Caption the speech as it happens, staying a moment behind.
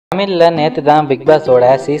தமிழ்ல நேத்து தான் பிக் பாஸோட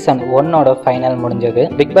சீசன் 1 ஃபைனல் முடிஞ்சது.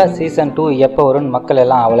 பிக் பாஸ் சீசன் 2 எப்போ வரும்னு மக்கள்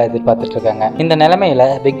எல்லாம் அவளை எதிர்பார்த்துட்டு இருக்காங்க. இந்த நிலைமையில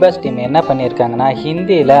பிக் பாஸ் டீம் என்ன பண்ணிருக்காங்கன்னா,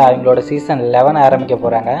 ஹிந்தியில அவங்களோட சீசன் 11 ஆரம்பிக்க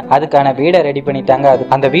போறாங்க. அதுக்கான வீடை ரெடி பண்ணிட்டாங்க.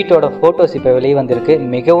 அந்த வீட்டோட போட்டோஸ் இப்ப வெளியே வந்திருக்கு.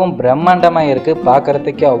 மிகவும் பிரம்மாண்டமா இருக்கு.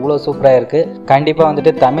 பாக்குறதுக்கு அவ்வளவு சூப்பரா இருக்கு. கண்டிப்பா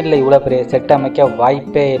வந்துட்டு தமிழ்ல இவ்வளவு பெரிய செட் அமைக்க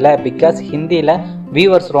வாய்ப்பே இல்லை. பிகாஸ் ஹிந்தியில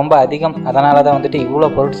வியூவர்ஸ் ரொம்ப அதிகம். அதனாலதான் வந்துட்டு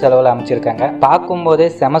இவ்வளவு பொருட்செலவுல அமைச்சிருக்காங்க. பார்க்கும் போதே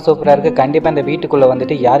செம சூப்பரா இருக்கு. கண்டிப்பா இந்த வீட்டுக்குள்ள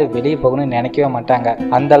வந்துட்டு யாரும் வெளியே போகணும்னு நினைக்கவே மாட்டாங்க.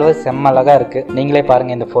 அந்த அளவு செம்ம அழகா இருக்கு. நீங்களே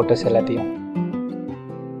பாருங்க இந்த போட்டோஸ் எல்லாத்தையும்.